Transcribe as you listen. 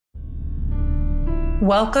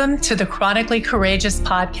Welcome to the Chronically Courageous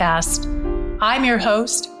podcast. I'm your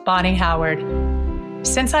host, Bonnie Howard.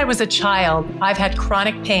 Since I was a child, I've had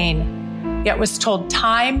chronic pain, yet was told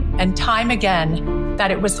time and time again that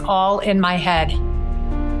it was all in my head.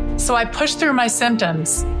 So I pushed through my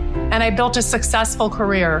symptoms and I built a successful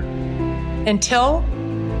career until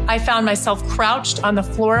I found myself crouched on the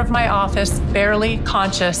floor of my office, barely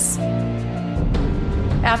conscious.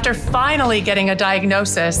 After finally getting a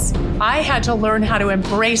diagnosis, I had to learn how to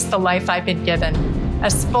embrace the life I've been given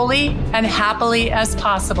as fully and happily as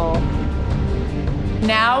possible.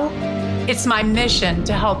 Now, it's my mission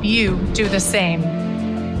to help you do the same.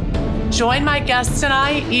 Join my guests and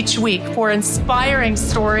I each week for inspiring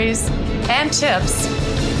stories and tips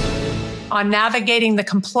on navigating the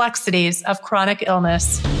complexities of chronic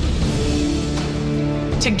illness.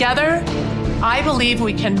 Together, I believe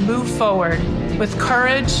we can move forward with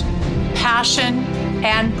courage, passion,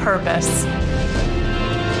 and purpose.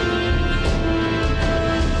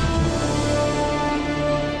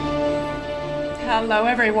 Hello,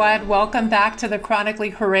 everyone. Welcome back to the Chronically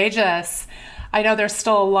Courageous. I know there's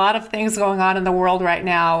still a lot of things going on in the world right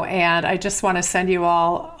now, and I just want to send you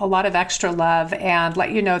all a lot of extra love and let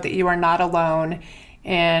you know that you are not alone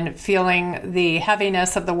in feeling the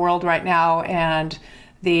heaviness of the world right now and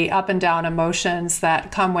the up and down emotions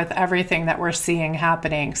that come with everything that we're seeing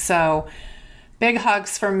happening. So big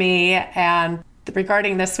hugs for me. And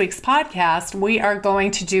regarding this week's podcast, we are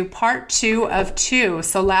going to do part 2 of 2.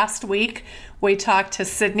 So last week we talked to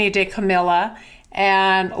Sidney DeCamella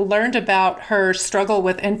and learned about her struggle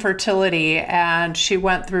with infertility. And she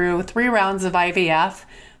went through 3 rounds of IVF,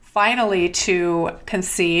 finally to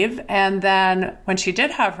conceive. And then when she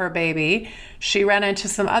did have her baby, she ran into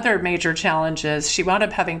some other major challenges. She wound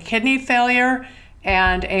up having kidney failure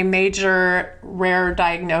and a major rare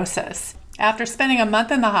diagnosis. After spending a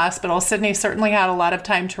month in the hospital, Sidney certainly had a lot of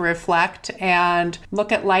time to reflect and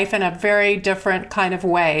look at life in a very different kind of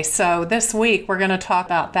way. So this week, we're going to talk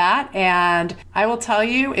about that. And I will tell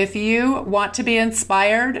you, if you want to be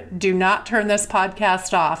inspired, do not turn this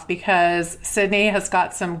podcast off because Sidney has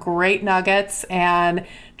got some great nuggets and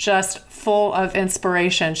just full of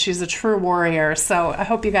inspiration. She's a true warrior. So I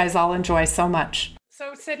hope you guys all enjoy so much.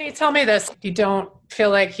 So Sidney, tell me this. You don't feel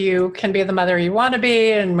like you can be the mother you want to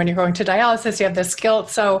be. And when you're going to dialysis, you have this guilt.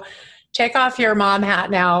 So take off your mom hat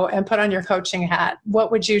now and put on your coaching hat. What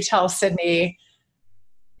would you tell Sidney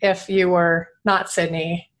if you were not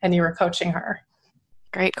Sidney and you were coaching her?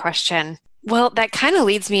 Great question. Well, that kind of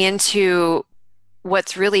leads me into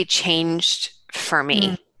what's really changed for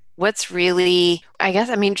me. What's really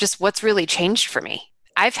changed for me.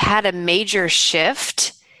 I've had a major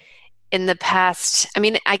shift in the past.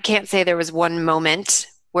 I can't say there was one moment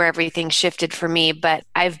where everything shifted for me, but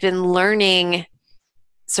I've been learning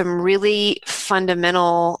some really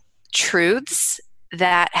fundamental truths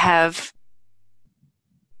that have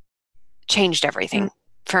changed everything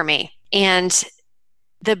for me. And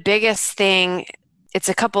the biggest thing, it's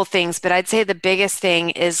a couple things, but I'd say the biggest thing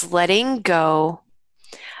is letting go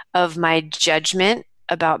of my judgment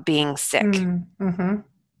about being sick. Mm-hmm.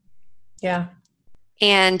 Yeah.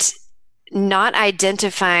 And not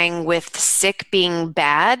identifying with sick being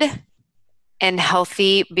bad and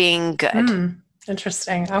healthy being good.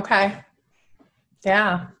 Interesting. Okay.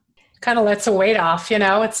 Yeah. Kind of lets a weight off,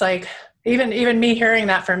 It's like, even me hearing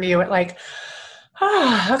that from you,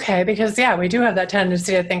 okay. Because we do have that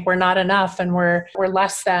tendency to think we're not enough and we're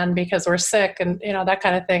less than because we're sick and, that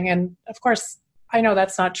kind of thing. And of course, I know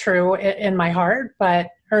that's not true in my heart,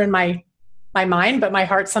 or in my mind, but my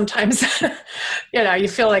heart sometimes, you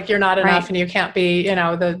feel like you're not enough, right, and you can't be,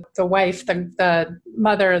 the wife, the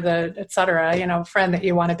mother, the et cetera, friend that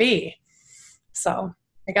you want to be. So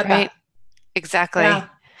I get right. that. Exactly.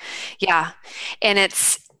 Yeah. And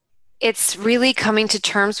it's really coming to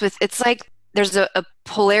terms with, it's like there's a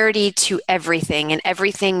polarity to everything and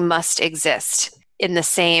everything must exist in the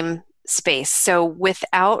same space. So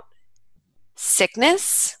without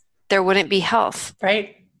sickness, there wouldn't be health.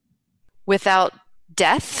 Right. Without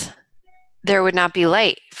death, there would not be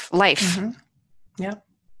life. Mm-hmm. Yeah.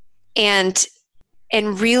 And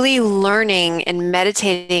really learning and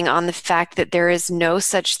meditating on the fact that there is no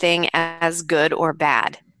such thing as good or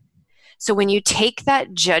bad. So when you take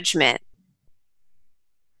that judgment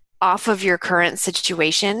off of your current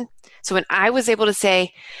situation, so when I was able to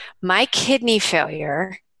say, my kidney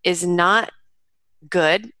failure is not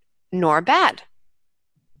good nor bad.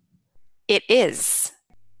 It is.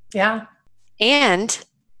 Yeah. And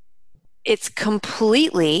it's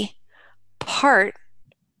completely part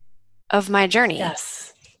of my journey.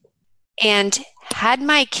 Yes. And had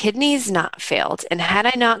my kidneys not failed and had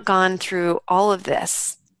I not gone through all of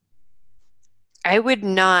this, I would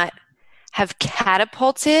not have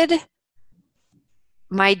catapulted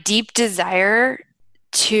my deep desire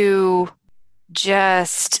to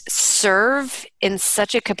just serve in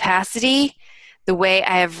such a capacity the way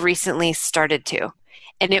I have recently started to.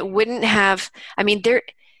 And it wouldn't have, I mean,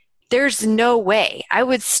 there's no way. I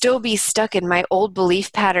would still be stuck in my old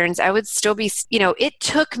belief patterns. I would still be, it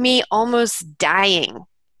took me almost dying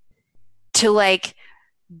to like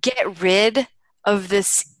get rid of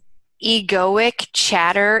this egoic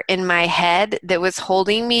chatter in my head that was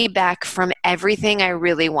holding me back from everything I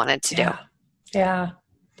really wanted to do. Yeah.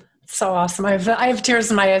 So awesome. I have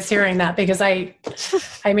tears in my eyes hearing that, because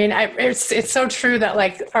it's so true that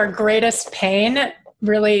like our greatest pain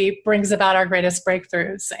really brings about our greatest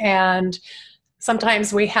breakthroughs. And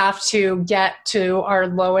sometimes we have to get to our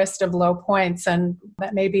lowest of low points, and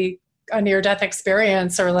that may be a near-death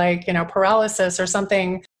experience or like, paralysis or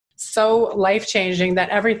something so life-changing that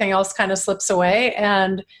everything else kind of slips away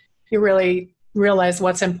and you really realize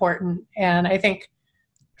what's important. And I think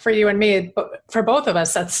for you and me, for both of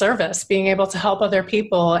us, that's service, being able to help other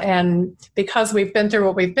people. And because we've been through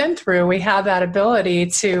what we've been through, we have that ability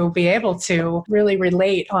to be able to really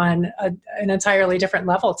relate on an entirely different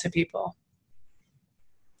level to people.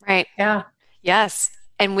 Right. Yeah. Yes.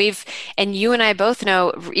 And you and I both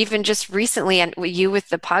know, even just recently, and you with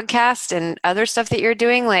the podcast and other stuff that you're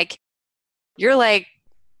doing, like, you're like,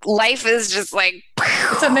 life is just like,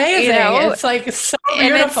 it's amazing. It's like so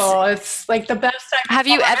beautiful. It's like the best time. Have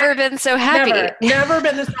you ever been so happy? Never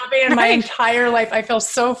been this happy in my entire life. I feel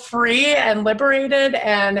so free and liberated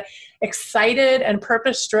and excited and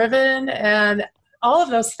purpose driven and all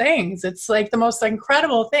of those things. It's like the most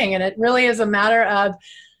incredible thing. And it really is a matter of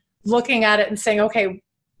looking at it and saying, okay,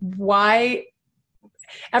 why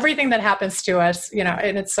everything that happens to us,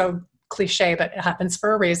 and it's so cliche, but it happens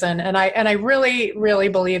for a reason. And I really, really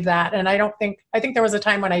believe that. And I think there was a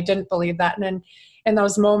time when I didn't believe that. And in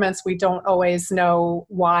those moments, we don't always know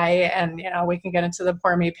why. And, we can get into the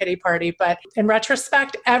poor me pity party, but in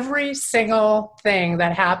retrospect, every single thing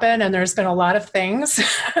that happened, and there's been a lot of things,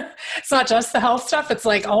 it's not just the health stuff, it's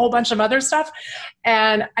like a whole bunch of other stuff.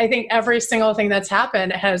 And I think every single thing that's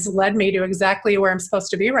happened has led me to exactly where I'm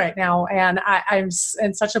supposed to be right now. And I'm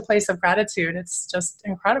in such a place of gratitude. It's just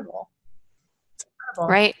incredible.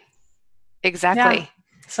 Right. Exactly. Yeah.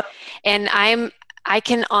 So. And I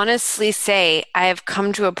can honestly say I have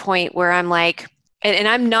come to a point where I'm like, and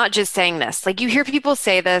I'm not just saying this, like you hear people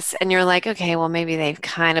say this and you're like, okay, well, maybe they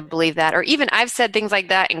kind of believe that. Or even I've said things like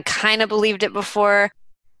that and kind of believed it before,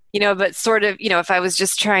 but sort of, if I was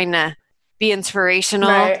just trying to be inspirational.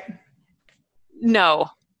 Right.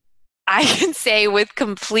 No, I can say with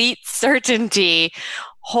complete certainty,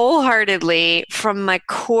 wholeheartedly from my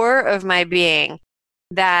core of my being,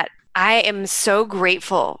 that I am so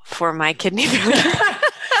grateful for my kidney failure.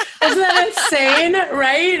 Isn't that insane,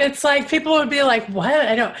 right? It's like people would be like, what?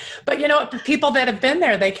 I don't, but the people that have been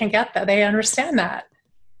there, they can get that. They understand that.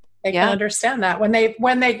 They can understand that when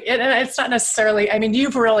it's not necessarily,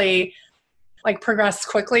 you've really like progressed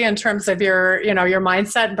quickly in terms of your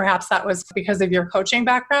mindset. And perhaps that was because of your coaching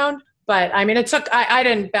background. But I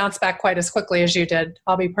didn't bounce back quite as quickly as you did.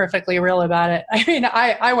 I'll be perfectly real about it.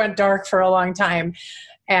 I went dark for a long time.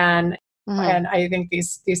 And I think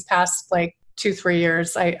these past like 2-3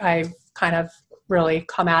 years, I've kind of really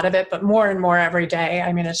come out of it, but more and more every day.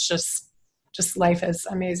 It's just life is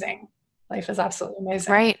amazing. Life is absolutely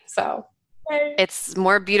amazing. Right. So it's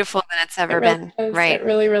more beautiful than it's ever been. Right. It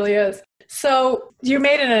really, really is. So you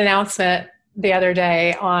made an announcement the other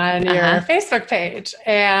day on your Facebook page.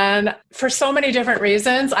 And for so many different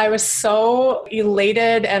reasons, I was so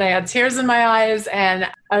elated and I had tears in my eyes. And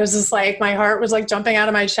I was just like, my heart was like jumping out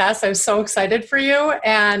of my chest. I was so excited for you.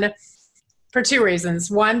 And for 2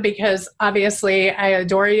 reasons. One, because obviously I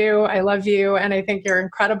adore you. I love you. And I think you're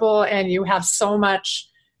incredible. And you have so much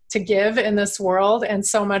to give in this world and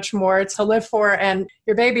so much more to live for, and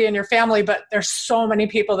your baby and your family, but there's so many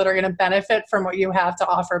people that are going to benefit from what you have to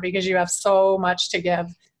offer because you have so much to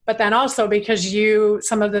give. But then also because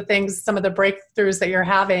some of the breakthroughs that you're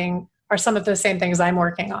having are some of the same things I'm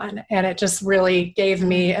working on. And it just really gave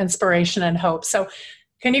me inspiration and hope. So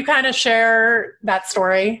can you kind of share that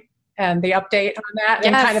story and the update on that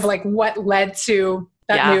and kind of like what led to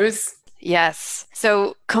that news? Yes.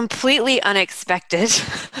 So completely unexpected.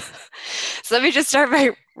 So let me just start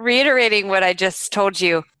by reiterating what I just told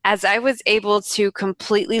you. As I was able to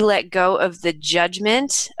completely let go of the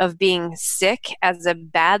judgment of being sick as a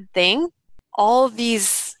bad thing, all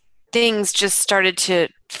these things just started to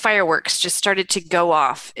fireworks just started to go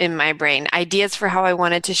off in my brain. Ideas for how I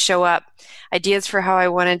wanted to show up, ideas for how I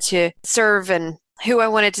wanted to serve and who I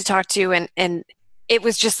wanted to talk to. And it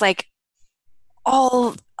was just like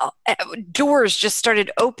all doors just started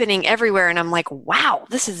opening everywhere. And I'm like, wow,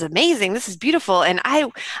 this is amazing. This is beautiful. And I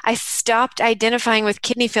stopped identifying with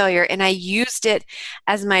kidney failure and I used it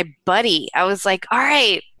as my buddy. I was like, all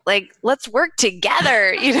right, like, let's work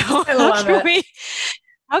together. I love it.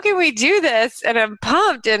 How can we do this? And I'm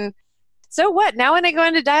pumped. And so what? Now when I go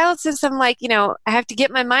into dialysis, I'm like, I have to get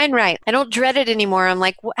my mind right. I don't dread it anymore. I'm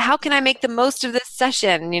like, how can I make the most of this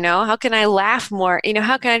session? How can I laugh more?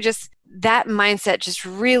 How can I that mindset just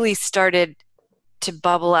really started to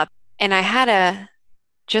bubble up. And I had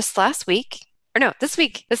just last week, or no, this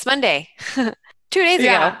Monday, 2 days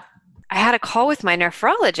ago, I had a call with my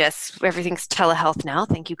nephrologist. Everything's telehealth now.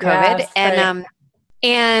 Thank you, COVID. Yes,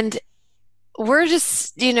 and we're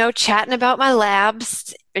just, chatting about my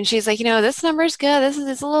labs. And she's like, this number's good. This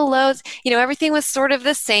is a little low. Everything was sort of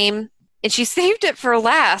the same. And she saved it for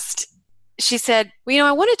last. She said, well,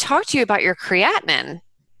 I want to talk to you about your creatinine.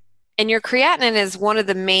 And your creatinine is one of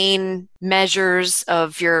the main measures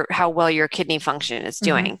of how well your kidney function is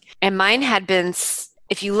doing. Mm-hmm. And mine had been,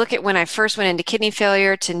 if you look at when I first went into kidney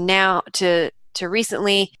failure to now to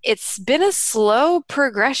recently, it's been a slow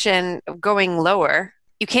progression of going lower.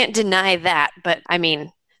 You can't deny that, but I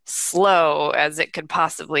mean, slow as it could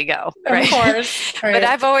possibly go. Right? Of course. Right. But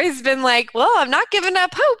I've always been like, well, I'm not giving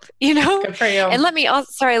up hope, Good for you. And let me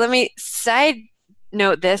side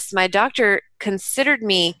note this. My doctor considered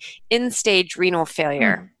me in-stage renal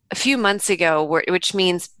failure a few months ago, which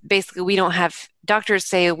means basically doctors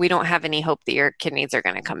say we don't have any hope that your kidneys are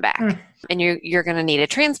going to come back and you're going to need a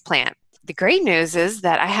transplant. The great news is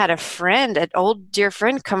that I had an old dear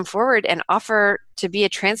friend come forward and offer to be a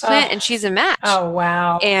transplant and she's a match. Oh,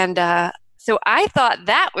 wow. And so I thought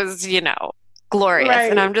that was, glorious.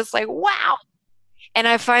 Right. And I'm just like, wow. And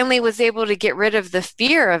I finally was able to get rid of the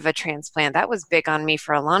fear of a transplant. That was big on me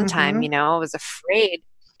for a long time. I was afraid.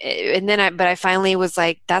 And then I finally was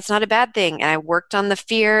like, that's not a bad thing. And I worked on the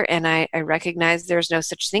fear and I recognized there's no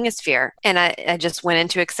such thing as fear. And I just went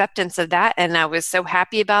into acceptance of that. And I was so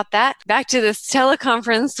happy about that. Back to this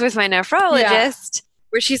teleconference with my nephrologist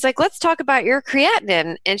where she's like, let's talk about your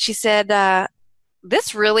creatinine. And she said,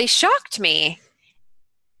 this really shocked me.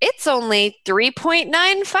 It's only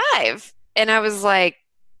 3.95. And I was like,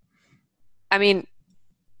 I went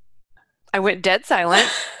dead silent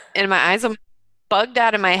and my eyes bugged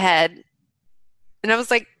out of my head. And I was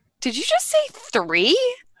like, did you just say 3?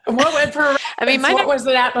 What was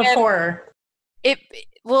it at before?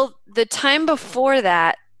 The time before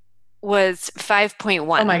that was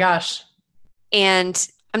 5.1. Oh my gosh. And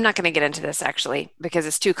I'm not going to get into this actually because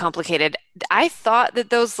it's too complicated. I thought that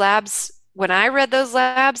those labs, when I read those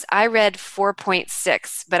labs, I read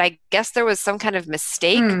 4.6, but I guess there was some kind of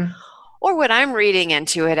mistake or what I'm reading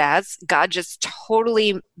into it as God just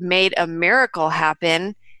totally made a miracle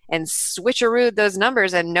happen and switcherooed those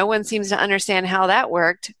numbers. And no one seems to understand how that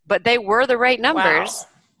worked, but they were the right numbers. Wow.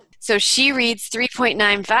 So she reads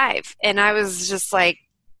 3.95 and I was just like,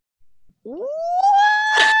 what?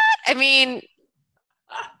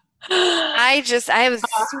 I was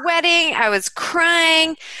sweating. I was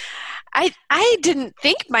crying. I didn't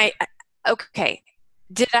think I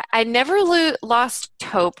never lost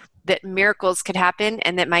hope that miracles could happen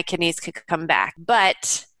and that my kidneys could come back,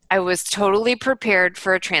 but I was totally prepared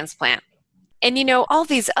for a transplant. And all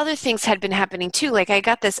these other things had been happening too. Like I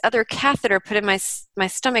got this other catheter put in my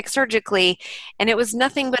stomach surgically and it was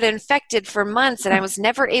nothing but infected for months and I was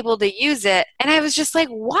never able to use it. And I was just like,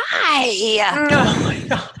 why? Oh my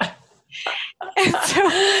God.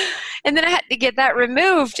 And then I had to get that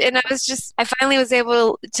removed. And I finally was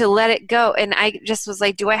able to let it go. And I just was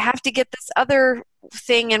like, do I have to get this other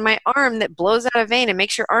thing in my arm that blows out a vein and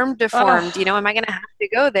makes your arm deformed? Am I going to have to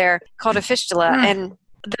go there? Called a fistula. And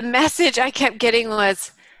the message I kept getting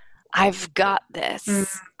was, I've got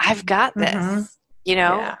this. I've got this,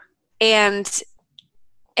 Yeah. And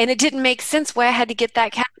it didn't make sense why I had to get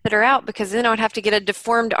that catheter out because then I would have to get a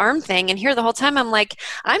deformed arm thing. And here the whole time I'm like,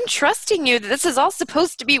 I'm trusting you that this is all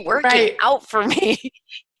supposed to be working out for me,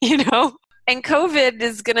 and COVID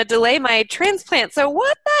is going to delay my transplant. So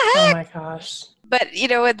what the heck? Oh my gosh. But,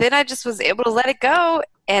 then I just was able to let it go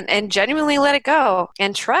and genuinely let it go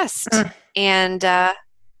and trust. And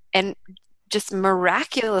just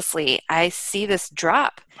miraculously, I see this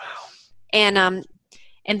drop. Wow.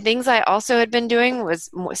 And things I also had been doing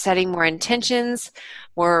was setting more intentions,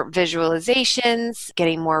 more visualizations,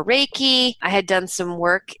 getting more Reiki. I had done some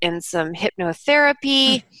work in some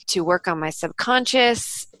hypnotherapy to work on my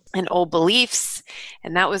subconscious. and old beliefs,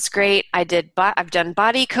 and that was great. I've done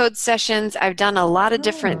body code sessions. I've done a lot of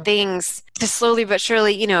different things to slowly but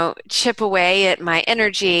surely, chip away at my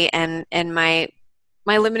energy and my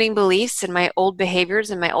limiting beliefs and my old behaviors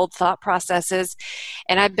and my old thought processes.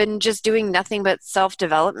 And I've been just doing nothing but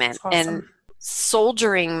self-development and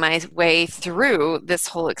soldiering my way through this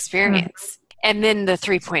whole experience. And then the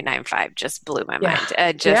 3.95 just blew my mind.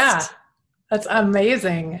 That's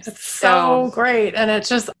amazing. It's so great. And it's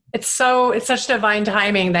such divine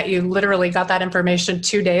timing that you literally got that information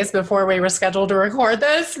 2 days before we were scheduled to record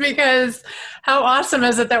this, because how awesome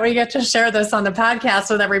is it that we get to share this on the podcast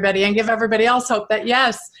with everybody and give everybody else hope that,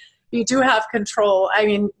 yes, you do have control. I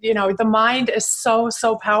mean, the mind is so,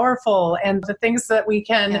 so powerful, and the things that we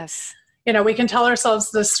can, we can tell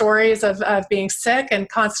ourselves the stories of being sick and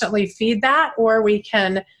constantly feed that, or we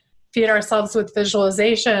can feed ourselves with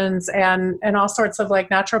visualizations and all sorts of like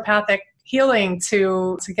naturopathic healing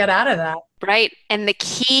to get out of that. Right. And the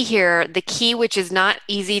key which is not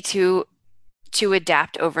easy to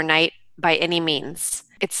adapt overnight by any means.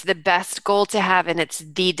 It's the best goal to have, and it's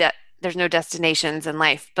there's no destinations in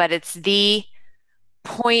life, but it's the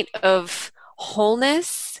point of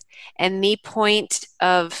wholeness and the point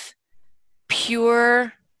of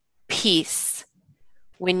pure peace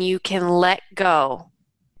when you can let go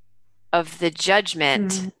of the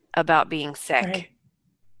judgment about being sick. Right.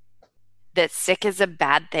 That sick is a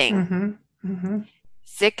bad thing.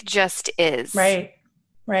 Sick just is. Right.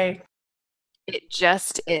 It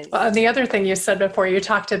just is. Well, and the other thing you said before, you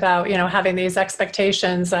talked about, having these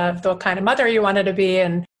expectations of the kind of mother you wanted to be.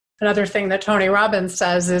 And another thing that Tony Robbins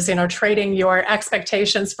says is, trading your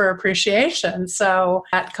expectations for appreciation. So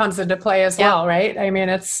that comes into play as well, right? I mean,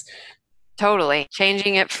 it's totally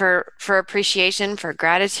changing it for appreciation, for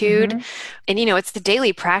gratitude. And, it's the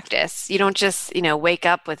daily practice. You don't just, wake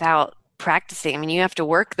up without practicing. I mean, you have to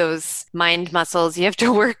work those mind muscles. You have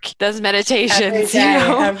to work those meditations.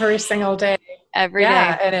 Every single day. Every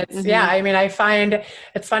day. And it's, I mean, I find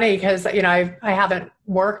it's funny because, I haven't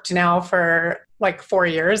worked now for like 4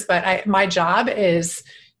 years, but my job is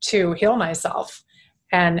to heal myself.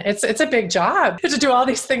 And it's a big job. You have to do all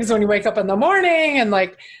these things when you wake up in the morning. And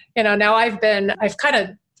like, now I've kind of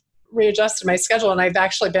readjusted my schedule, and I've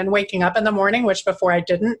actually been waking up in the morning, which before I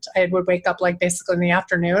didn't. I would wake up like basically in the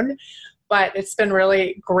afternoon. But it's been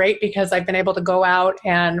really great because I've been able to go out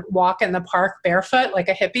and walk in the park barefoot like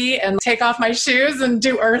a hippie and take off my shoes and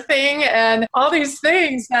do earthing and all these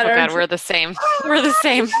things that are... Oh God, we're the same. We're the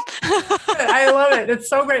same. I love it. It's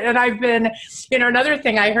so great. And I've been, another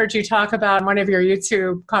thing I heard you talk about in one of your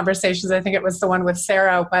YouTube conversations, I think it was the one with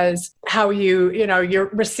Sarah, was how you're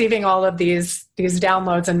receiving all of these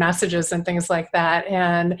downloads and messages and things like that.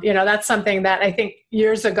 And, that's something that I think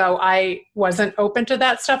years ago, I wasn't open to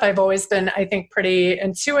that stuff. I've always been, I think, pretty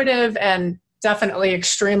intuitive and definitely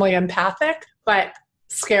extremely empathic, but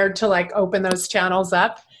scared to like open those channels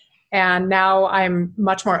up. And now I'm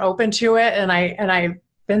much more open to it. And I've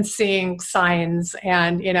been seeing signs.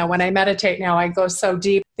 And, when I meditate now, I go so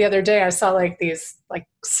deep. The other day I saw like these like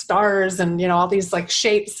stars and, all these like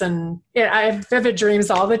shapes, and I have vivid dreams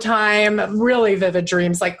all the time, really vivid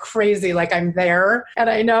dreams, like crazy, like I'm there. And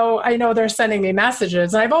I know they're sending me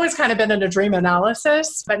messages. And I've always kind of been into dream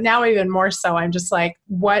analysis, but now even more so, I'm just like,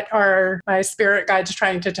 what are my spirit guides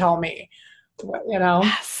trying to tell me?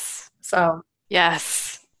 Yes. So.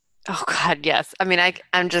 Yes. Oh God, yes. I mean,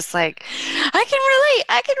 I'm just like, I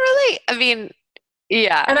can relate. I mean,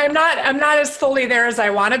 yeah. And I'm not as fully there as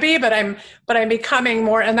I want to be, but I'm becoming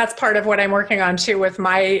more, and that's part of what I'm working on too with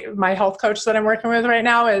my health coach that I'm working with right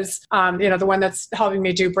now is, the one that's helping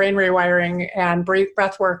me do brain rewiring and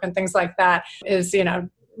breath work and things like that is,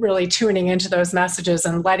 really tuning into those messages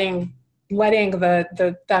and letting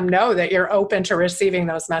them know that you're open to receiving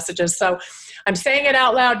those messages. So I'm saying it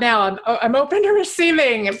out loud now. I'm open to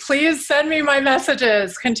receiving. Please send me my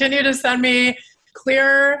messages. Continue to send me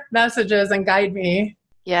clear messages and guide me.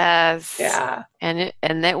 Yes. Yeah. And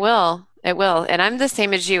it will. It will. And I'm the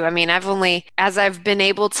same as you. I mean, as I've been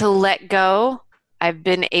able to let go, I've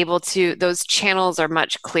been able to, those channels are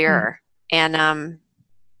much clearer. And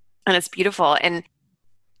it's beautiful. And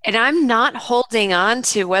I'm not holding on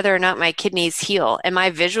to whether or not my kidneys heal. Am I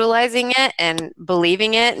visualizing it and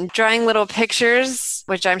believing it and drawing little pictures,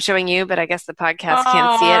 which I'm showing you, but I guess the podcast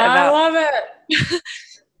can't see it. I love it.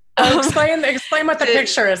 Explain what the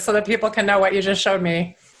picture is so that people can know what you just showed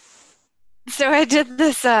me. So I did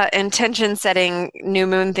this intention setting new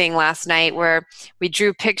moon thing last night where we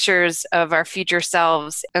drew pictures of our future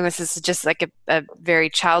selves. And this is just like a very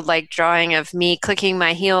childlike drawing of me clicking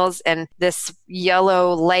my heels and this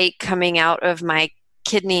yellow light coming out of my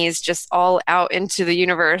kidneys just all out into the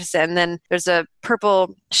universe. And then there's a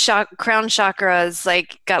purple crown chakra is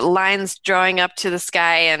like got lines drawing up to the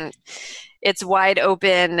sky and it's wide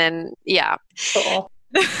open. And yeah. Cool.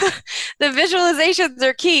 The visualizations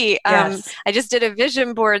are key. Yes. I just did a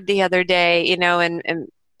vision board the other day, and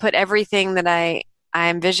put everything that I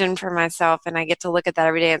envisioned for myself, and I get to look at that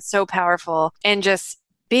every day. It's so powerful. And just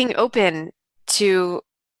being open to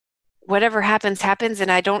whatever happens,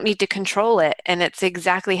 and I don't need to control it. And it's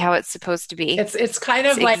exactly how it's supposed to be. It's kind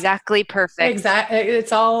of like exactly perfect. Exactly.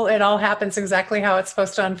 It all happens exactly how it's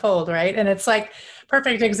supposed to unfold, right? And it's like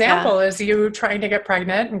perfect example is you trying to get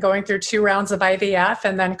pregnant and going through 2 rounds of IVF,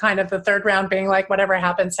 and then kind of the 3rd round being like, whatever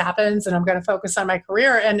happens, happens, and I'm going to focus on my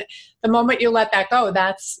career. And the moment you let that go,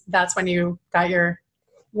 that's when you got your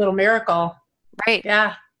little miracle. Right.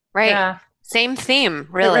 Yeah. Right. Yeah. Same theme,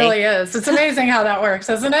 really. It really is. It's amazing how that works,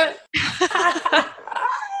 isn't it?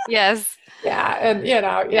 Yes. Yeah. And,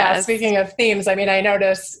 yes. Speaking of themes, I mean, I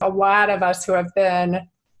notice a lot of us who have been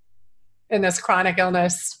in this chronic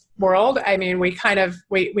illness world, I mean, we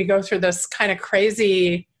go through this kind of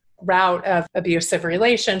crazy route of abusive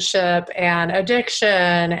relationship and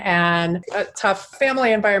addiction and a tough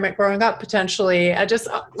family environment growing up potentially. I just,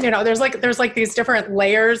 there's like these different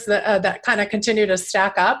layers that kind of continue to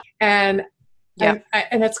stack up. And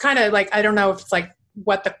and it's kind of like, I don't know if it's like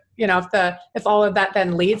what the, if all of that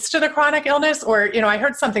then leads to the chronic illness, or, I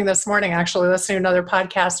heard something this morning, actually listening to another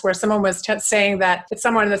podcast where someone was saying that it's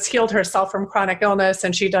someone that's healed herself from chronic illness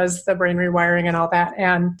and she does the brain rewiring and all that.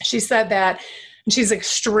 And she said that she's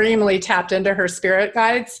extremely tapped into her spirit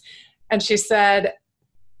guides. And she said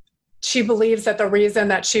she believes that the reason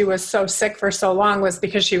that she was so sick for so long was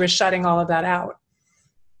because she was shutting all of that out.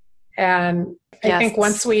 And I think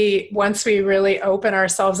once we really open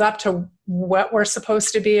ourselves up to what we're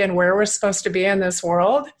supposed to be and where we're supposed to be in this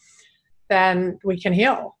world, then we can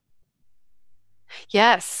heal.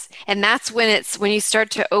 Yes. And that's when you start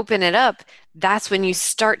to open it up, that's when you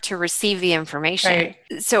start to receive the information. Right.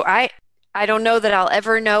 So I don't know that I'll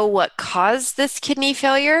ever know what caused this kidney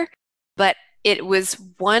failure, but it was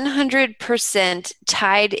 100%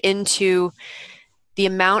 tied into the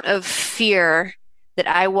amount of fear that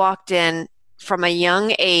I walked in from a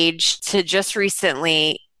young age to just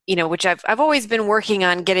recently, which I've always been working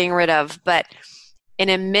on getting rid of, but an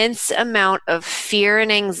immense amount of fear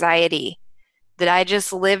and anxiety that I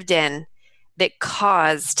just lived in that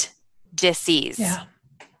caused disease. Yeah.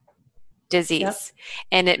 Disease. Yep.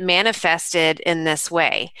 And it manifested in this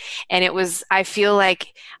way. And I feel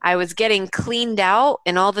like I was getting cleaned out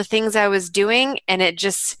in all the things I was doing. And it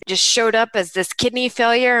just showed up as this kidney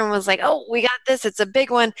failure and was like, oh, we got this. It's a big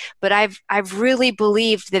one. But I've really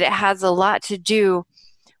believed that it has a lot to do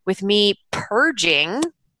with me purging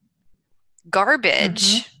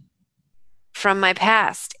garbage from my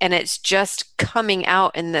past. And it's just coming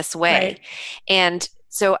out in this way. Right. And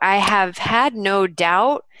so I have had no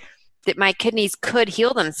doubt that my kidneys could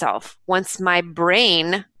heal themselves once my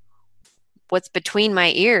brain, what's between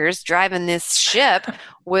my ears driving this ship,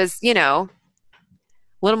 was, a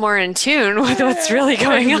little more in tune with what's really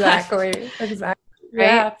going on. Exactly. Right?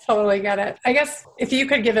 Yeah, totally get it. I guess if you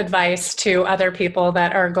could give advice to other people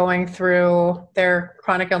that are going through their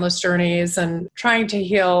chronic illness journeys and trying to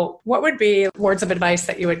heal, what would be words of advice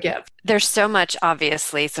that you would give? There's so much,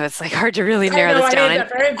 obviously, so it's like hard to really narrow this down.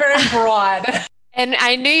 Very, very broad. And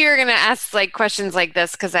I knew you were going to ask questions like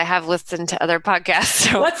this because I have listened to other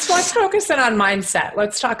podcasts. So. Let's focus in on mindset.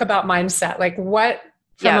 Let's talk about mindset. Like what,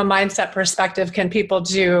 from a mindset perspective, can people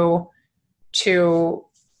do to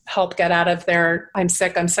help get out of their I'm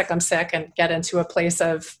sick, and get into a place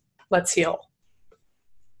of let's heal?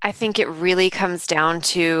 I think it really comes down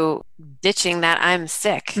to ditching that I'm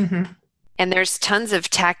sick. Mm-hmm. And there's tons of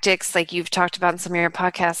tactics like you've talked about in some of your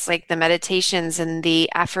podcasts, like the meditations and the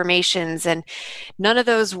affirmations, and none of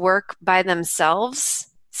those work by themselves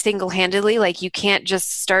single-handedly. Like you can't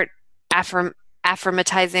just start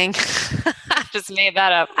affirmatizing. I just made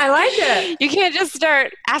that up. I like it. You can't just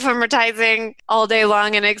start affirmatizing all day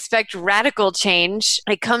long and expect radical change.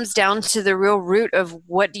 It comes down to the real root of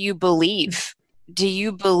what do you believe? Do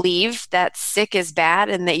you believe that sick is bad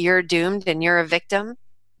and that you're doomed and you're a victim?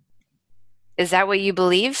 Is that what you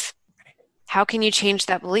believe? How can you change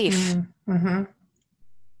that belief? Mm-hmm.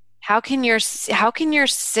 How can your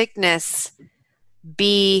sickness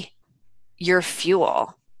be your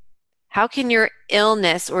fuel? How can your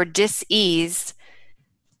illness or dis-ease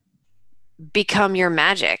become your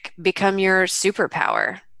magic, become your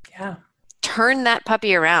superpower? Yeah. Turn that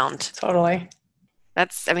puppy around. Totally.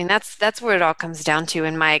 That's what it all comes down to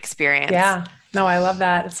in my experience. Yeah. No, I love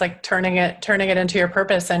that. It's like turning it into your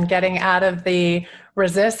purpose and getting out of the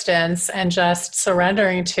resistance and just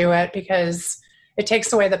surrendering to it, because it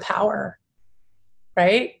takes away the power,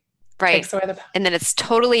 right? Right. Takes away the power. And then it's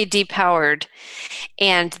totally depowered.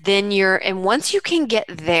 And then and once you can get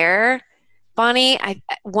there, Bonnie,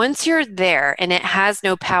 once you're there and it has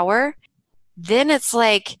no power, then it's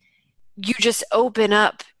like you just open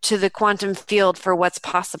up to the quantum field for what's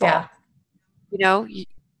possible. Yeah. You know,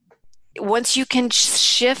 once you can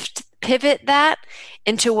pivot that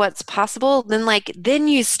into what's possible, then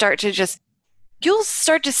you start to you'll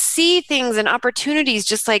start to see things and opportunities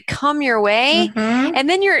just like come your way. Mm-hmm. And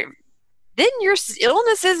then your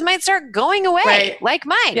illnesses might start going away, right. like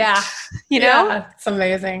mine. Yeah. You know? Yeah, it's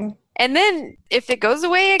amazing. And then if it goes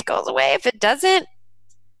away, it goes away. If it doesn't,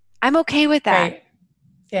 I'm okay with that. Right.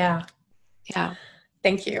 Yeah. Yeah.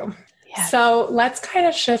 Thank you. Yeah. So let's kind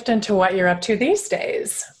of shift into what you're up to these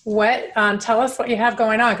days. Tell us what you have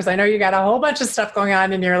going on, because I know you got a whole bunch of stuff going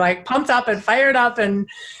on and you're like pumped up and fired up, and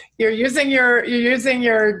you're using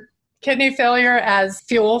your kidney failure as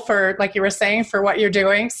fuel for, like you were saying, for what you're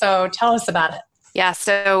doing. So tell us about it. Yeah.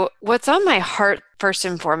 So what's on my heart first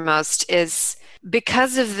and foremost is,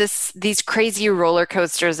 because of these crazy roller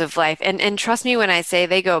coasters of life, and trust me when I say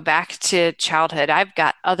they go back to childhood. I've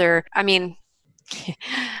got I'm going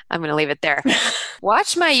to leave it there.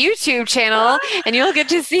 Watch my YouTube channel and you'll get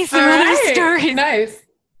to see some other stories. Nice.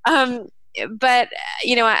 But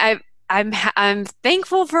you know, I'm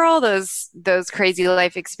thankful for all those crazy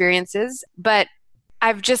life experiences, but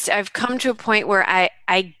I've come to a point where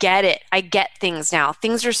I get it. I get things now.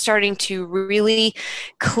 Things are starting to really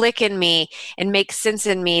click in me and make sense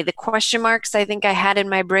in me. The question marks I think I had in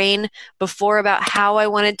my brain before about how I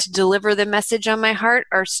wanted to deliver the message on my heart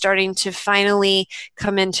are starting to finally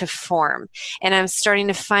come into form. And I'm starting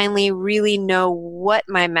to finally really know what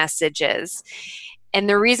my message is. And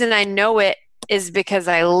the reason I know it is because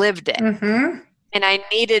I lived it. Mm-hmm. And I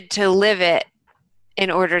needed to live it in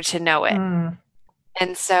order to know it. Mm.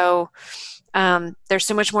 And so there's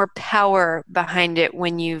so much more power behind it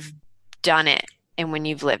when you've done it and when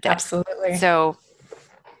you've lived it. Absolutely. So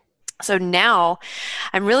now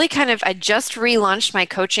I'm really I just relaunched my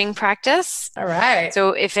coaching practice. All right.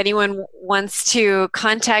 So if anyone wants to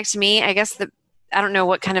contact me, I guess I don't know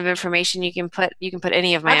what kind of information you can put. You can put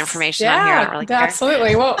any of my information on here. I don't really care.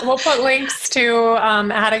 Absolutely. We'll put links to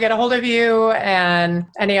how to get a hold of you and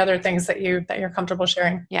any other things that you're comfortable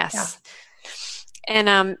sharing. Yes. Yeah.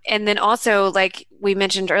 And then also, like we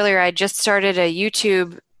mentioned earlier, I just started a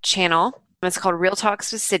YouTube channel. It's called Real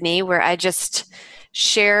Talks with Sidney, where I just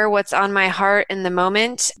share what's on my heart in the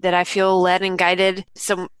moment that I feel led and guided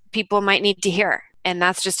some people might need to hear. And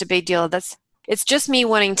that's just a big deal. It's just me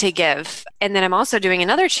wanting to give. And then I'm also doing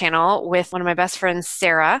another channel with one of my best friends,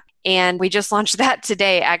 Sarah. And we just launched that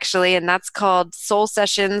today, actually. And that's called Soul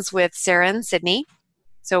Sessions with Sarah and Sidney.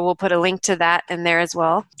 So we'll put a link to that in there as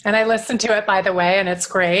well. And I listened to it, by the way, and it's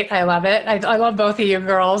great. I love it. I love both of you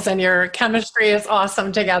girls, and your chemistry is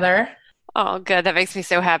awesome together. Oh, good. That makes me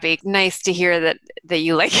so happy. Nice to hear that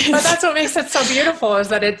you like it. But that's what makes it so beautiful, is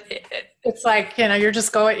that it's like, you're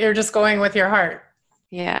just going with your heart.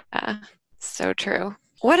 Yeah, so true.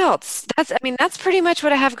 What else? That's pretty much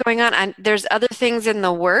what I have going on. There's other things in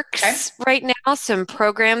the works right now, some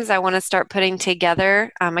programs I want to start putting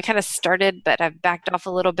together. I kind of started, but I've backed off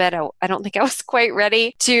a little bit. I don't think I was quite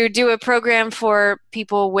ready to do a program for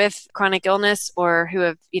people with chronic illness or who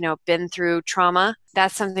have, been through trauma.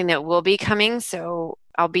 That's something that will be coming. So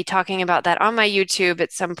I'll be talking about that on my YouTube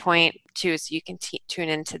at some point too, so you can tune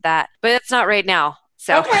into that. But it's not right now.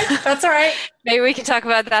 So okay, that's all right. Maybe we can talk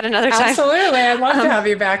about that another time. Absolutely. I'd love to have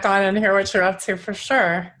you back on and hear what you're up to for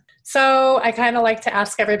sure. So I kind of like to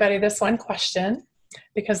ask everybody this one question,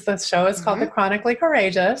 because the show is called The Chronically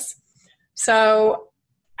Courageous. So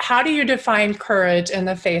how do you define courage in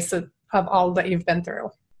the face of all that you've been through?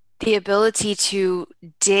 The ability to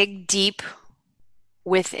dig deep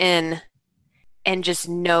within and just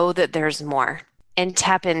know that there's more and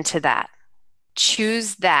tap into that.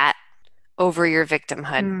 Choose that over your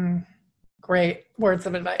victimhood. Great words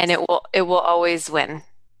of advice. And it will always win.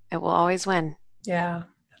 It will always win. Yeah,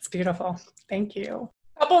 that's beautiful. Thank you.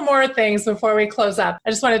 A couple more things before we close up. I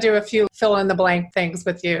just want to do a few fill in the blank things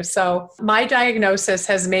with you. So my diagnosis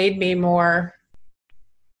has made me more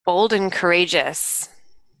bold and courageous.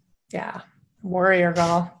 Yeah. Warrior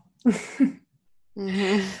girl.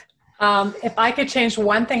 If I could change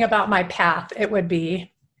one thing about my path, it would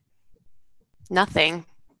be nothing.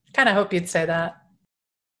 Kind of hope you'd say that.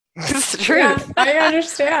 It's true. Yeah, I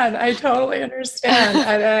understand. I totally understand.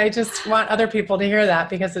 I just want other people to hear that,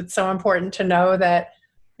 because it's so important to know that,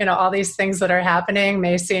 all these things that are happening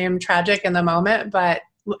may seem tragic in the moment, but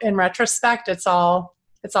in retrospect, it's all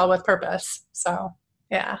with purpose. So,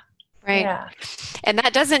 yeah. Right. Yeah. And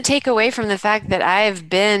that doesn't take away from the fact that I've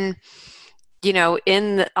been,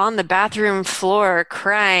 on the bathroom floor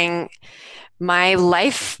crying my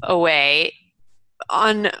life away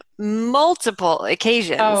on multiple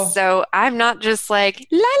occasions. Oh. So I'm not just like,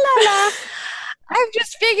 la, la, la. I've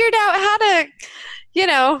just figured out how to,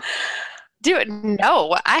 do it.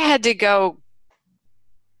 No, I had to go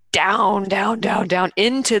down, down, down, down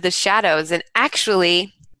into the shadows. And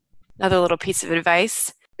actually, another little piece of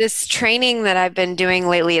advice, this training that I've been doing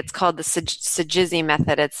lately, it's called the Sajizzi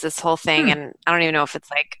method. It's this whole thing, and I don't even know if it's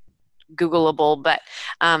like Googleable, but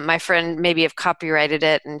my friend maybe have copyrighted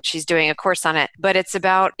it, and she's doing a course on it. But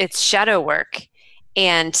it's shadow work,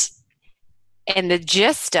 and the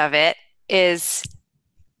gist of it is,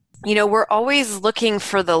 we're always looking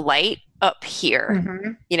for the light up here.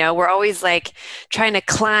 Mm-hmm. We're always like trying to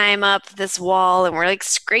climb up this wall, and we're like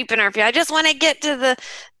scraping our feet. I just want to get to the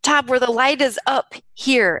top where the light is up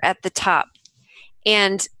here at the top.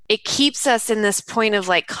 And it keeps us in this point of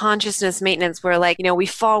like consciousness maintenance where like, we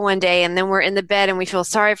fall one day and then we're in the bed and we feel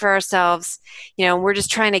sorry for ourselves, we're just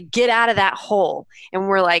trying to get out of that hole. And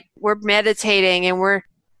we're meditating and we're,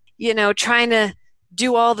 trying to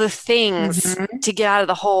do all the things to get out of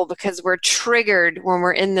the hole because we're triggered when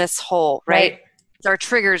we're in this hole, right? Our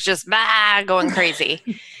trigger's just going crazy.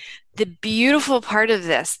 The beautiful part of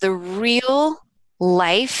this, the real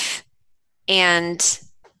life and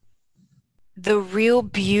the real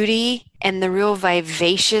beauty and the real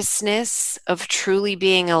vivaciousness of truly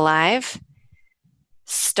being alive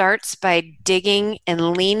starts by digging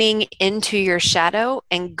and leaning into your shadow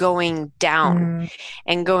and going down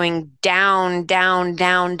and going down, down,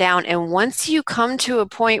 down, down. And once you come to a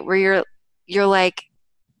point where you're like,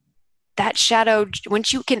 that shadow,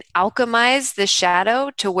 once you can alchemize the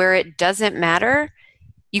shadow to where it doesn't matter,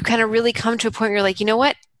 you kind of really come to a point where you're like, you know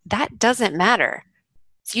what? That doesn't matter.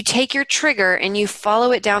 So you take your trigger and you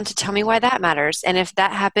follow it down to tell me why that matters. And if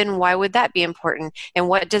that happened, why would that be important? And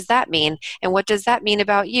what does that mean? And what does that mean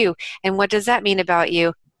about you? And what does that mean about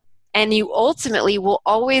you? And you ultimately will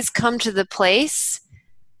always come to the place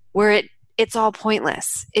where it's all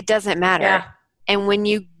pointless. It doesn't matter. Yeah. And when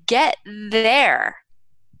you get there,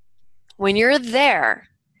 when you're there,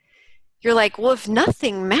 you're like, well, if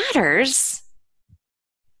nothing matters,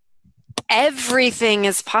 everything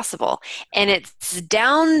is possible. And it's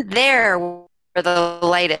down there where the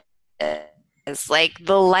light is. Like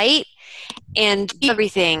the light and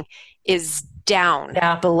everything is down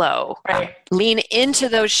below. Right. Lean into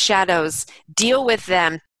those shadows, deal with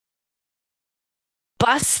them,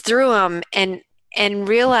 bust through them, and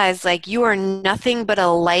realize like you are nothing but a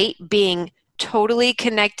light being totally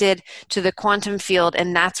connected to the quantum field,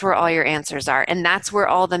 and that's where all your answers are, and that's where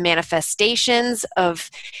all the manifestations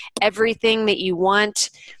of everything that you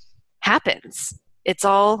want happens. It's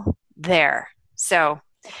all there. So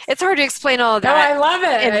it's hard to explain all of that. No, I love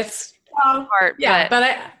it. It's part,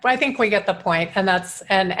 but I think we get the point, and that's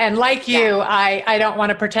and like you, I don't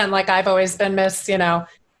want to pretend like I've always been Miss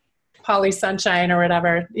Polly Sunshine or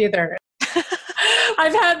whatever either.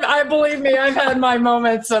 Believe me, I've had my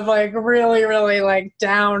moments of like really, really like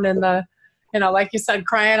down in the, like you said,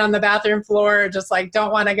 crying on the bathroom floor, just like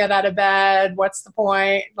don't want to get out of bed. What's the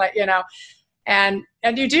point? Like, and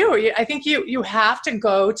you do, I think you have to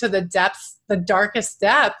go to the depths, the darkest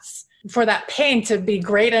depths for that pain to be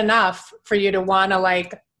great enough for you to want to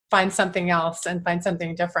like find something else and find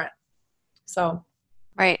something different. So,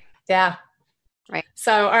 right. Yeah. Right.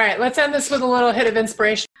 So, all right, let's end this with a little hit of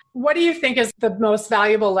inspiration. What do you think is the most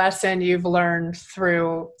valuable lesson you've learned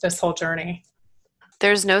through this whole journey?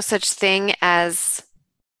 There's no such thing as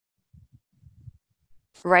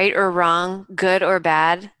right or wrong, good or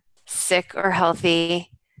bad, sick or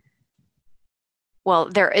healthy. Well,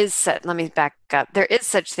 let me back up. There is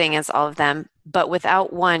such thing as all of them, but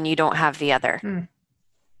without one, you don't have the other.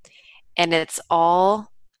 And it's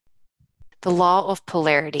all the law of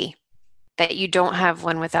polarity. That you don't have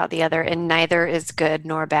one without the other, and neither is good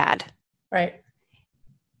nor bad. Right.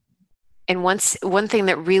 And one thing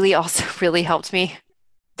that really also really helped me,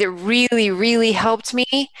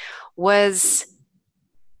 was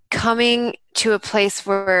coming to a place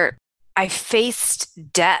where I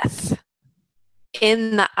faced death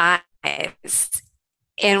in the eyes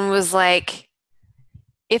and was like,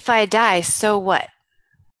 if I die, so what?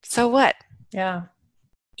 So what? Yeah.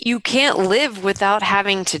 You can't live without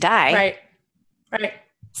having to die. Right. Right.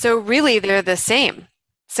 So really they're the same.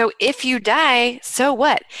 So if you die, so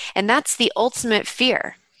what? And that's the ultimate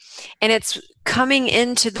fear. And it's coming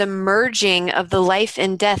into the merging of the life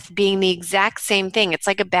and death being the exact same thing. It's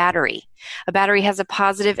like a battery. A battery has a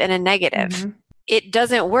positive and a negative. Mm-hmm. It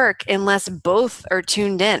doesn't work unless both are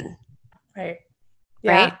tuned in. Right.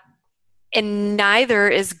 Right? And neither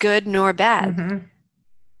is good nor bad. Mm-hmm.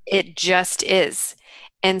 It just is.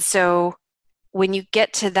 And so when you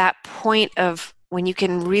get to that point of when you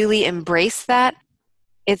can really embrace that,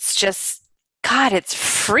 it's just, God, it's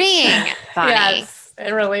freeing, Bonnie. Yes,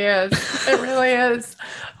 it really is. It really is.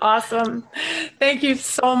 Awesome. Thank you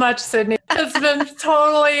so much, Sidney. It's been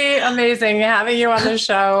totally amazing having you on the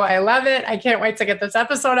show. I love it. I can't wait to get this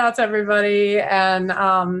episode out to everybody. And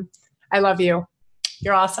I love you.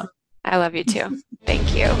 You're awesome. I love you too.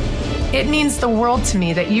 Thank you. It means the world to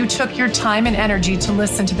me that you took your time and energy to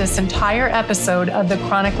listen to this entire episode of The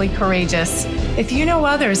Chronically Courageous. If you know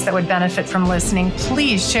others that would benefit from listening,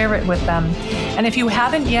 please share it with them. And if you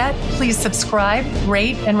haven't yet, please subscribe,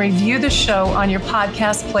 rate, and review the show on your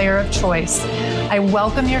podcast player of choice. I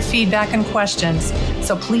welcome your feedback and questions,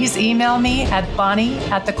 so please email me at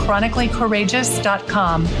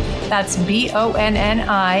bonnie@thechronicallycourageous.com. That's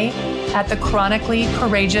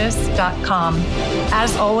BONNI@thechronicallycourageous.com.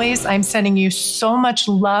 As always, I'm sending you so much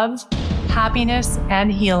love, happiness,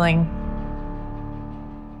 and healing.